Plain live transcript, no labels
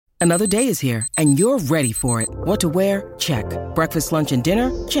Another day is here, and you're ready for it. What to wear? Check. Breakfast, lunch, and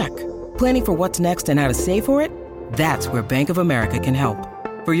dinner? Check. Planning for what's next and how to save for it? That's where Bank of America can help.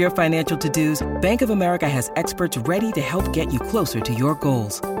 For your financial to-dos, Bank of America has experts ready to help get you closer to your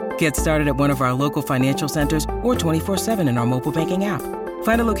goals. Get started at one of our local financial centers or 24/7 in our mobile banking app.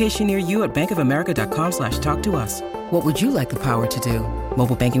 Find a location near you at bankofamerica.com/talktous. What would you like the power to do?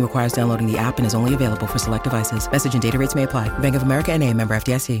 Mobile banking requires downloading the app and is only available for select devices. Message and data rates may apply. Bank of America N.A., member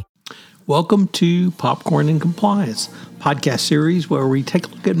FDIC. Welcome to Popcorn and Compliance, podcast series where we take a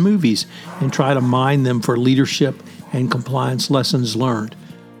look at movies and try to mine them for leadership and compliance lessons learned.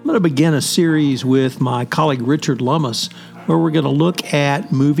 I'm going to begin a series with my colleague Richard Lummis, where we're going to look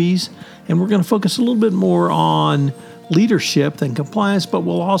at movies and we're going to focus a little bit more on leadership than compliance, but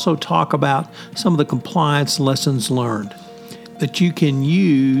we'll also talk about some of the compliance lessons learned that you can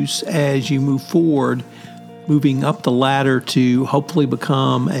use as you move forward, moving up the ladder to hopefully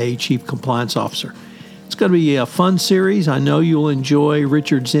become a chief compliance officer. It's going to be a fun series. I know you'll enjoy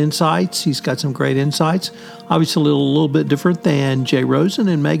Richard's insights. He's got some great insights. Obviously a little bit different than Jay Rosen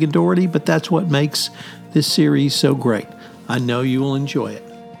and Megan Doherty, but that's what makes this series so great. I know you will enjoy it.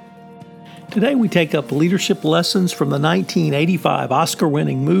 Today we take up leadership lessons from the 1985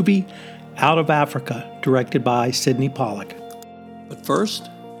 Oscar-winning movie Out of Africa, directed by Sydney Pollack. But first,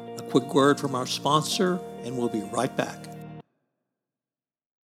 a quick word from our sponsor, and we'll be right back.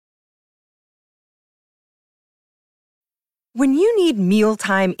 When you need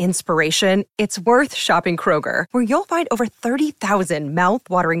mealtime inspiration, it's worth shopping Kroger, where you'll find over 30,000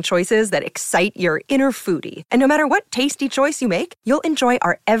 mouth-watering choices that excite your inner foodie. And no matter what tasty choice you make, you'll enjoy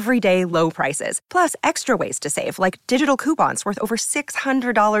our everyday low prices, plus extra ways to save, like digital coupons worth over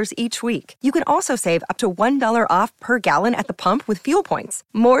 $600 each week. You can also save up to $1 off per gallon at the pump with fuel points.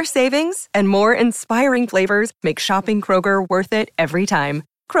 More savings and more inspiring flavors make shopping Kroger worth it every time.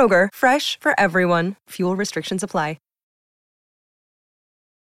 Kroger, fresh for everyone. Fuel restrictions apply.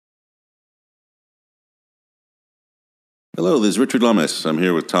 Hello, this is Richard Lummis. I'm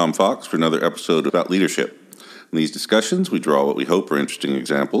here with Tom Fox for another episode about leadership. In these discussions, we draw what we hope are interesting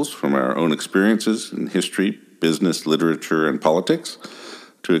examples from our own experiences in history, business, literature, and politics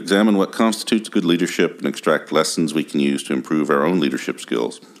to examine what constitutes good leadership and extract lessons we can use to improve our own leadership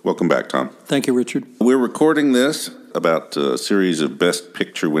skills. Welcome back, Tom. Thank you, Richard. We're recording this about a series of Best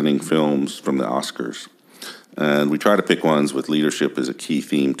Picture-winning films from the Oscars. And we try to pick ones with leadership as a key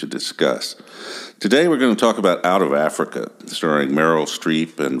theme to discuss. Today we're going to talk about Out of Africa, starring Meryl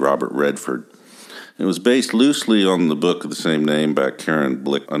Streep and Robert Redford. It was based loosely on the book of the same name by Karen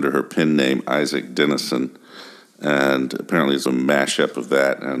Blick under her pen name Isaac Dennison, and apparently it's a mashup of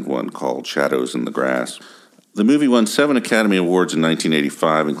that and one called Shadows in the Grass. The movie won 7 Academy Awards in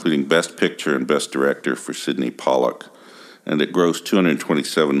 1985, including Best Picture and Best Director for Sydney Pollack, and it grossed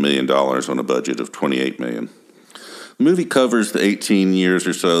 $227 million on a budget of $28 million. The movie covers the 18 years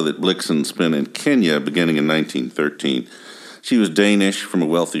or so that Blixen spent in Kenya beginning in 1913. She was Danish from a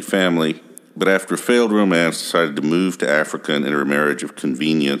wealthy family, but after a failed romance decided to move to Africa and enter a marriage of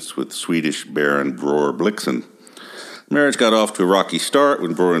convenience with Swedish Baron Bror Blixen. The marriage got off to a rocky start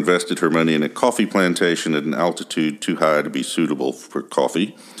when Bror invested her money in a coffee plantation at an altitude too high to be suitable for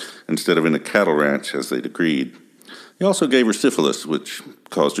coffee, instead of in a cattle ranch as they'd agreed. He also gave her syphilis, which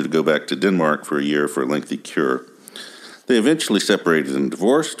caused her to go back to Denmark for a year for a lengthy cure. They eventually separated and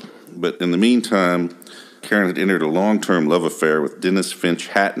divorced, but in the meantime, Karen had entered a long-term love affair with Dennis Finch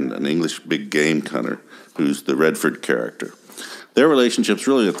Hatton, an English big game hunter, who's the Redford character. Their relationship's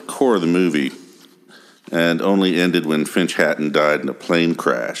really at the core of the movie, and only ended when Finch Hatton died in a plane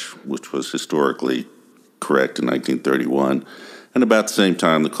crash, which was historically correct in 1931. And about the same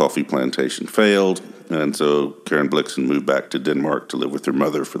time, the coffee plantation failed, and so Karen Blixen moved back to Denmark to live with her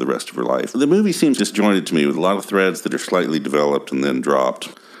mother for the rest of her life. The movie seems disjointed to me, with a lot of threads that are slightly developed and then dropped.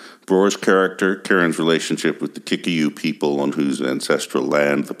 Bror's character, Karen's relationship with the Kikuyu people on whose ancestral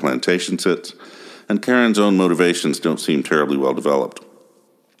land the plantation sits, and Karen's own motivations don't seem terribly well developed.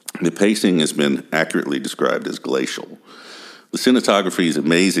 The pacing has been accurately described as glacial. The cinematography is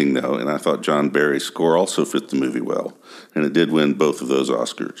amazing, though, and I thought John Barry's score also fit the movie well, and it did win both of those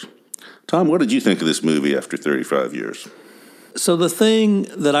Oscars. Tom, what did you think of this movie after 35 years? So the thing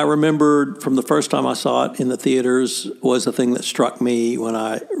that I remembered from the first time I saw it in the theaters was the thing that struck me when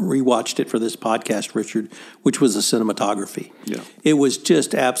I rewatched it for this podcast, Richard, which was the cinematography. Yeah. It was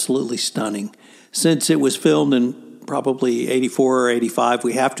just absolutely stunning. Since it was filmed in probably 84 or 85,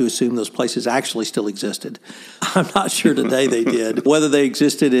 we have to assume those places actually still existed. I'm not sure today they did. Whether they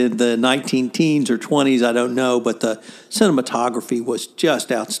existed in the 19-teens or 20s, I don't know, but the cinematography was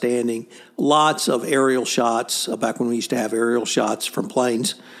just outstanding. Lots of aerial shots, back when we used to have aerial shots from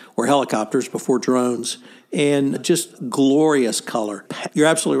planes, or helicopters before drones, and just glorious color. You're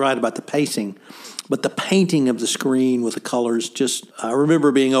absolutely right about the pacing, but the painting of the screen with the colors, I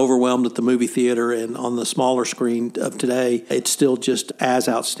remember being overwhelmed at the movie theater, and on the smaller screen of today, it's still just as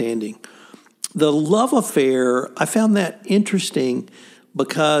outstanding. The love affair, I found that interesting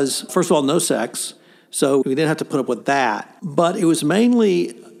because, first of all, no sex, so we didn't have to put up with that. But it was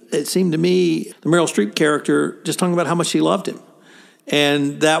mainly, it seemed to me, the Meryl Streep character just talking about how much she loved him.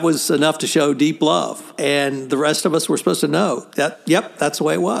 And that was enough to show deep love. And the rest of us were supposed to know that, yep, that's the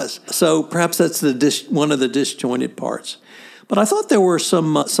way it was. So perhaps that's one of the disjointed parts. But I thought there were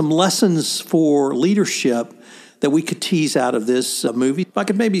some lessons for leadership that we could tease out of this movie. If I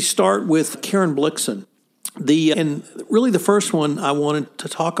could maybe start with Karen Blixen. And really the first one I wanted to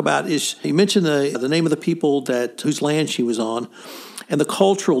talk about is, you mentioned the name of the people whose land she was on and the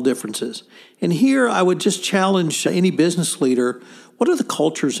cultural differences. And here I would just challenge any business leader, what are the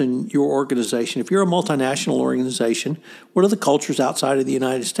cultures in your organization? If you're a multinational organization, what are the cultures outside of the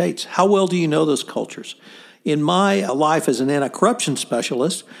United States? How well do you know those cultures? In my life as an anti-corruption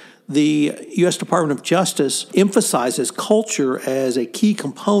specialist, the U.S. Department of Justice emphasizes culture as a key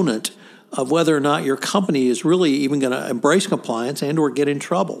component of whether or not your company is really even going to embrace compliance and or get in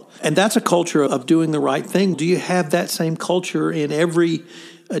trouble. And that's a culture of doing the right thing. Do you have that same culture in every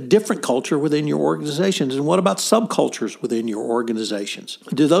different culture within your organizations? And what about subcultures within your organizations?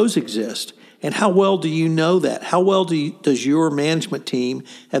 Do those exist? And how well do you know that? How well does your management team,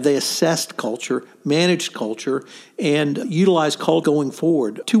 have they assessed culture, managed culture, and utilized culture going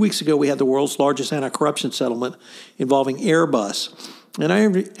forward? 2 weeks ago, we had the world's largest anti-corruption settlement involving Airbus. And I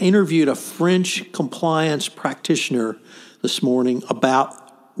interviewed a French compliance practitioner this morning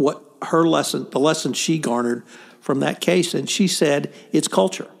about what the lesson she garnered from that case. And she said, it's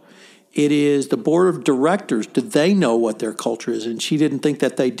culture. It is the board of directors. Did they know what their culture is? And she didn't think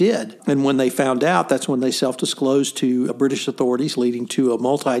that they did. And when they found out, that's when they self-disclosed to British authorities, leading to a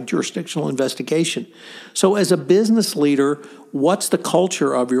multi-jurisdictional investigation. So as a business leader, what's the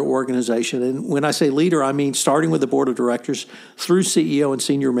culture of your organization? And when I say leader, I mean starting with the board of directors, through CEO and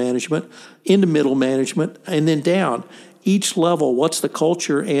senior management, into middle management, and then down. Each level, what's the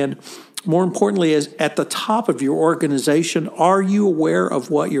culture? And more importantly, is at the top of your organization, are you aware of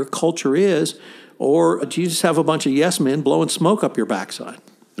what your culture is, or do you just have a bunch of yes men blowing smoke up your backside?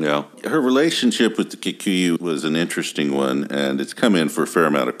 Yeah. Her relationship with the Kikuyu was an interesting one, and it's come in for a fair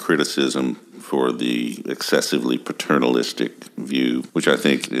amount of criticism for the excessively paternalistic view, which I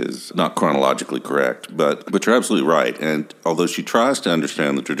think is not chronologically correct. But you're absolutely right. And although she tries to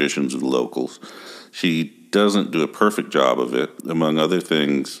understand the traditions of the locals, she doesn't do a perfect job of it. Among other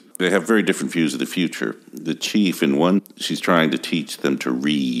things, they have very different views of the future. The chief, in one, she's trying to teach them to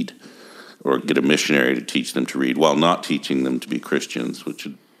read or get a missionary to teach them to read while not teaching them to be Christians, which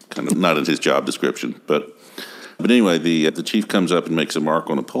is kind of not in his job description. But anyway, the chief comes up and makes a mark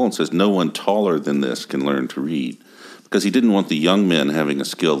on a pole and says, no one taller than this can learn to read, because he didn't want the young men having a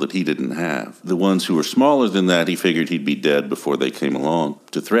skill that he didn't have. The ones who were smaller than that, he figured he'd be dead before they came along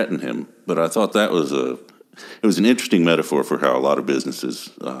to threaten him. But I thought that was an interesting metaphor for how a lot of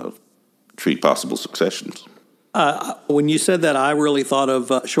businesses treat possible successions. When you said that, I really thought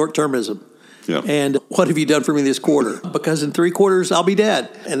of short-termism. Yeah. And what have you done for me this quarter? Because in 3 quarters, I'll be dead.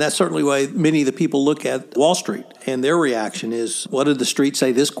 And that's certainly the way many of the people look at Wall Street. And their reaction is, what did the street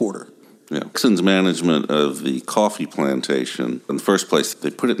say this quarter? Yeah. Nixon's management of the coffee plantation, in the first place, they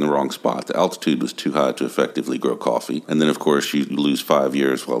put it in the wrong spot. The altitude was too high to effectively grow coffee. And then, of course, you lose 5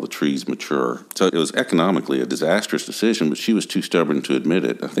 years while the trees mature. So it was economically a disastrous decision, but she was too stubborn to admit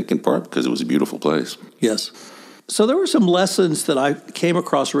it, I think in part because it was a beautiful place. Yes. So there were some lessons that I came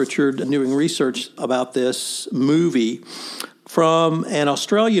across, Richard, doing research about this movie from an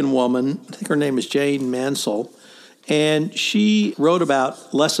Australian woman. I think her name is Jane Mansell. And she wrote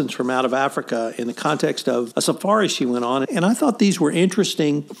about lessons from out of Africa in the context of a safari she went on. And I thought these were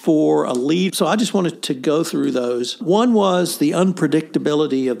interesting for a lead. So I just wanted to go through those. One was the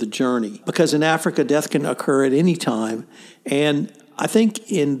unpredictability of the journey, because in Africa, death can occur at any time. And I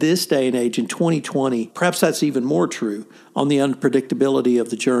think in this day and age, in 2020, perhaps that's even more true on the unpredictability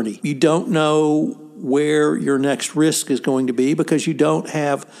of the journey. You don't know where your next risk is going to be because you don't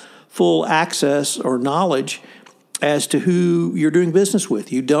have full access or knowledge as to who you're doing business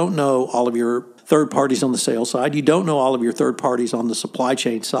with. You don't know all of your third parties on the sales side. You don't know all of your third parties on the supply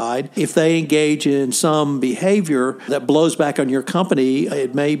chain side. If they engage in some behavior that blows back on your company,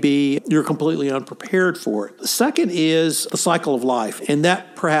 it may be you're completely unprepared for it. The second is the cycle of life, and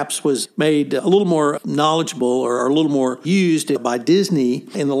that perhaps was made a little more knowledgeable or a little more used by Disney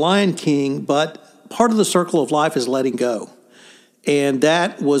in The Lion King, but part of the circle of life is letting go. And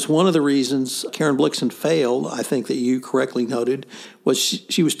that was one of the reasons Karen Blixen failed, I think that you correctly noted, was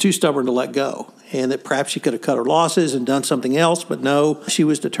she was too stubborn to let go. And that perhaps she could have cut her losses and done something else, but no, she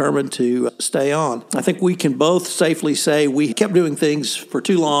was determined to stay on. I think we can both safely say we kept doing things for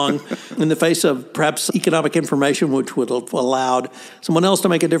too long in the face of perhaps economic information which would have allowed someone else to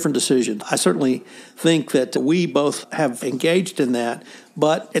make a different decision. I certainly think that we both have engaged in that,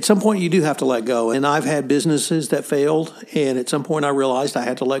 but at some point you do have to let go. And I've had businesses that failed, and at some point I realized I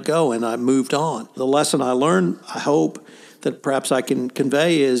had to let go, and I moved on. The lesson I learned, I hope, that perhaps I can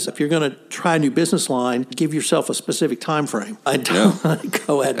convey is if you're going to try a new business line, give yourself a specific time frame. I don't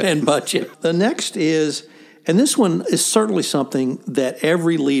go ahead and budget. The next is, and this one is certainly something that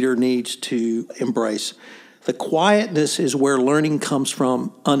every leader needs to embrace. The quietness is where learning comes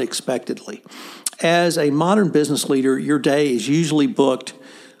from unexpectedly. As a modern business leader, your day is usually booked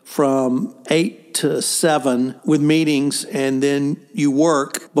from 8 to 7 with meetings, and then you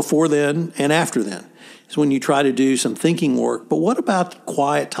work before then and after then. Is when you try to do some thinking work. But what about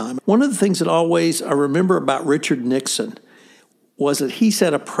quiet time? One of the things that always I remember about Richard Nixon was that he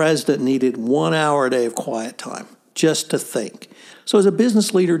said a president needed 1 hour a day of quiet time just to think. So as a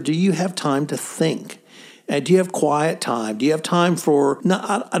business leader, do you have time to think? Do you have quiet time? Do you have time for,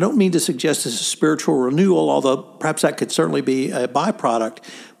 I don't mean to suggest this is spiritual renewal, although perhaps that could certainly be a byproduct,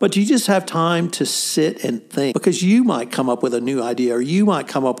 but do you just have time to sit and think? Because you might come up with a new idea, or you might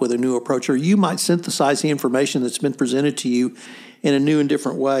come up with a new approach, or you might synthesize the information that's been presented to you in a new and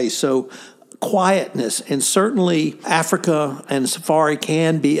different way. So quietness, and certainly Africa and safari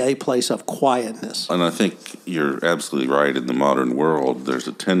can be a place of quietness. And I think you're absolutely right. In the modern world, there's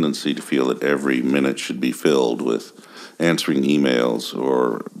a tendency to feel that every minute should be filled with answering emails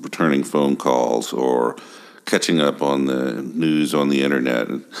or returning phone calls or catching up on the news on the internet.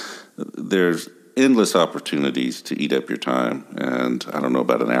 There's endless opportunities to eat up your time, and I don't know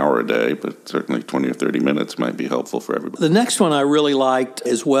about an hour a day, but certainly 20 or 30 minutes might be helpful for everybody. The next one I really liked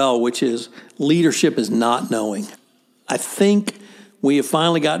as well, which is leadership is not knowing. I think we have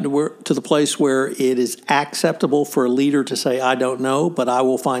finally gotten to the place where it is acceptable for a leader to say, I don't know, but I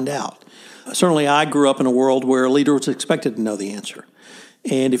will find out. Certainly I grew up in a world where a leader was expected to know the answer.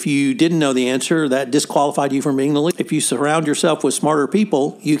 And if you didn't know the answer, that disqualified you from being the leader. If you surround yourself with smarter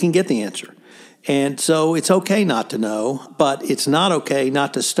people, you can get the answer. And so it's okay not to know, but it's not okay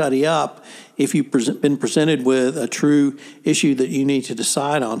not to study up if you've been presented with a true issue that you need to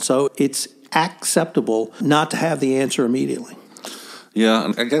decide on. So it's acceptable not to have the answer immediately.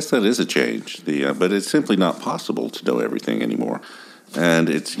 Yeah, I guess that is a change, but it's simply not possible to know everything anymore. And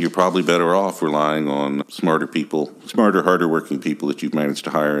you're probably better off relying on smarter people, smarter, harder working people that you've managed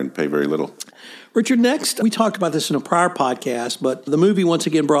to hire and pay very little. Richard, next, we talked about this in a prior podcast, but the movie once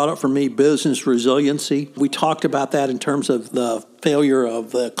again brought up for me business resiliency. We talked about that in terms of the failure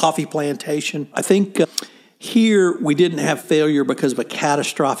of the coffee plantation. I think here we didn't have failure because of a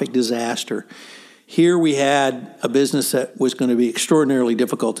catastrophic disaster. Here we had a business that was going to be extraordinarily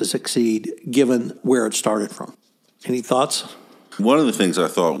difficult to succeed given where it started from. Any thoughts? One of the things I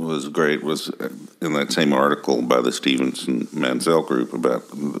thought was great was in that same article by the Stevenson Mansell Group about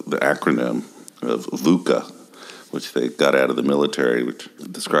the acronym of VUCA, which they got out of the military, which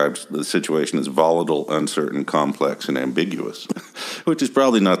describes the situation as volatile, uncertain, complex, and ambiguous, which is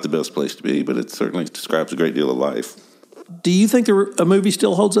probably not the best place to be, but it certainly describes a great deal of life. Do you think a movie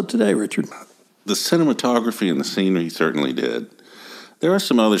still holds up today, Richard? The cinematography and the scenery certainly did. There was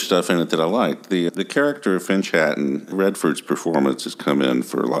some other stuff in it that I liked. The character of Finch Hatton, Redford's performance has come in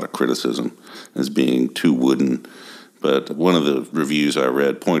for a lot of criticism as being too wooden. But one of the reviews I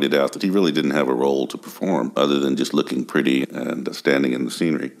read pointed out that he really didn't have a role to perform other than just looking pretty and standing in the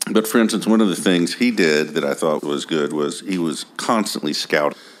scenery. But for instance, one of the things he did that I thought was good was he was constantly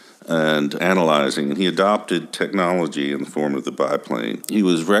scouting and analyzing, and he adopted technology in the form of the biplane. He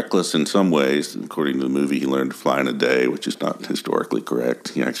was reckless in some ways. According to the movie, he learned to fly in a day, which is not historically correct.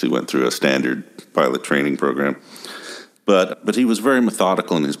 He actually went through a standard pilot training program. But he was very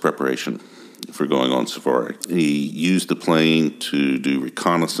methodical in his preparation for going on safari. He used the plane to do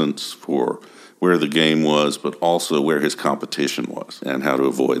reconnaissance for where the game was, but also where his competition was and how to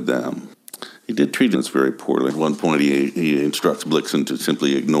avoid them. He did treat us very poorly. At one point, he instructs Blixen to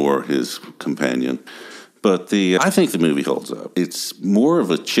simply ignore his companion. But I think the movie holds up. It's more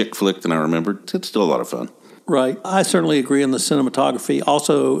of a chick flick than I remembered. It's still a lot of fun. Right. I certainly agree on the cinematography.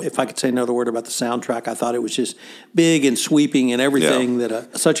 Also, if I could say another word about the soundtrack, I thought it was just big and sweeping and everything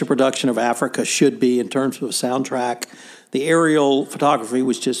that such a production of Africa should be in terms of a soundtrack. The aerial photography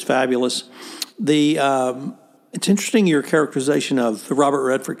was just fabulous. The It's interesting, your characterization of the Robert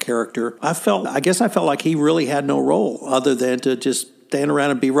Redford character. I guess I felt like he really had no role other than to just stand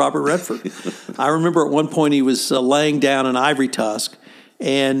around and be Robert Redford. I remember at one point he was laying down an ivory tusk,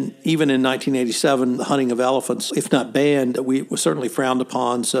 and even in 1987, the hunting of elephants, if not banned, was certainly frowned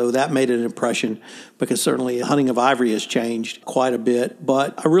upon, so that made an impression, because certainly hunting of ivory has changed quite a bit.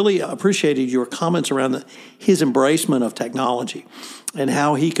 But I really appreciated your comments around his embracement of technology and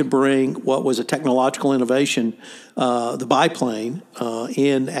how he could bring what was a technological innovation, the biplane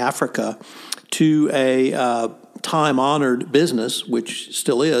in Africa, to a time-honored business, which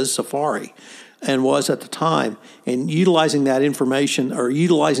still is, safari, and was at the time, and utilizing that information, or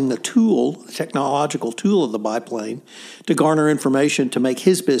utilizing the technological tool of the biplane to garner information to make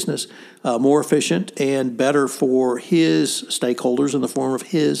his business more efficient and better for his stakeholders in the form of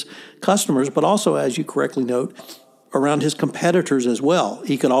his customers, but also, as you correctly note, around his competitors as well.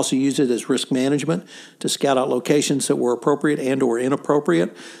 He could also use it as risk management to scout out locations that were appropriate and or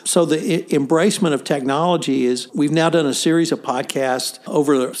inappropriate. So the embracement of technology is, we've now done a series of podcasts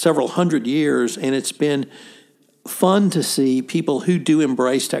over several hundred years, and it's been fun to see people who do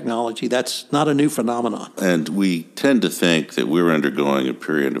embrace technology. That's not a new phenomenon. And we tend to think that we're undergoing a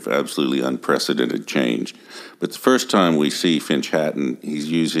period of absolutely unprecedented change. But the first time we see Finch Hatton,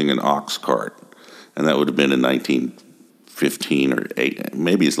 he's using an ox cart. And that would have been in 1915 or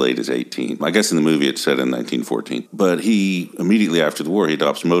maybe as late as 18. I guess in the movie it's set in 1914. But he, immediately after the war, he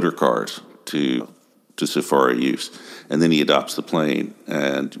adopts motor cars to safari use. And then he adopts the plane.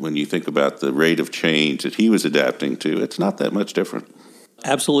 And when you think about the rate of change that he was adapting to, it's not that much different.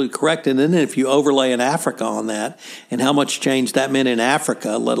 Absolutely correct. And then if you overlay in Africa on that and how much change that meant in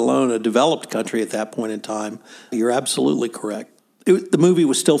Africa, let alone a developed country at that point in time, you're absolutely correct. The movie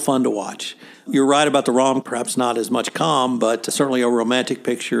was still fun to watch. You're right about the rom, perhaps not as much calm, but certainly a romantic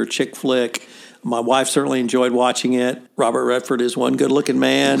picture, chick flick. My wife certainly enjoyed watching it. Robert Redford is one good-looking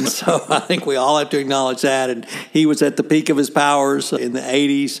man, so I think we all have to acknowledge that. And he was at the peak of his powers in the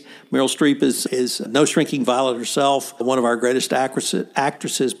 80s. Meryl Streep is no shrinking violet herself, one of our greatest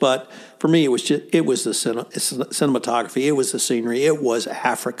actresses. But for me, it was the cinematography, it was the scenery, it was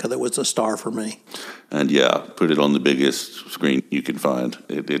Africa that was the star for me. And yeah, put it on the biggest screen you can find.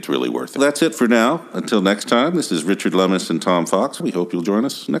 It's really worth it. That's it for now. Until next time, this is Richard Lummis and Tom Fox. We hope you'll join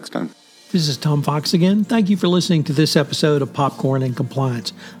us next time. This is Tom Fox again. Thank you for listening to this episode of Popcorn and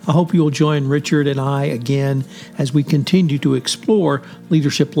Compliance. I hope you will join Richard and I again as we continue to explore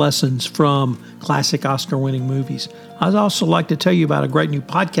leadership lessons from classic Oscar-winning movies. I'd also like to tell you about a great new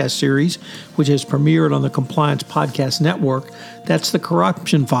podcast series which has premiered on the Compliance Podcast Network. That's The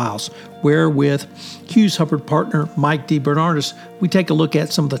Corruption Files, where with Hughes Hubbard partner Mike DeBernardis, we take a look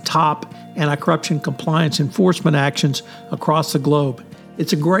at some of the top anti-corruption compliance enforcement actions across the globe.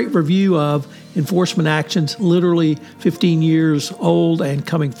 It's a great review of enforcement actions, literally 15 years old and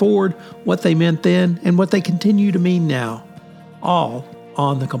coming forward, what they meant then and what they continue to mean now, all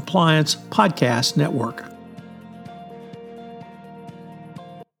on the Compliance Podcast Network.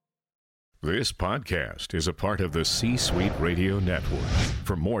 This podcast is a part of the C-Suite Radio Network.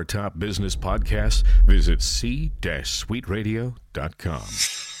 For more top business podcasts, visit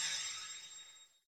c-suiteradio.com.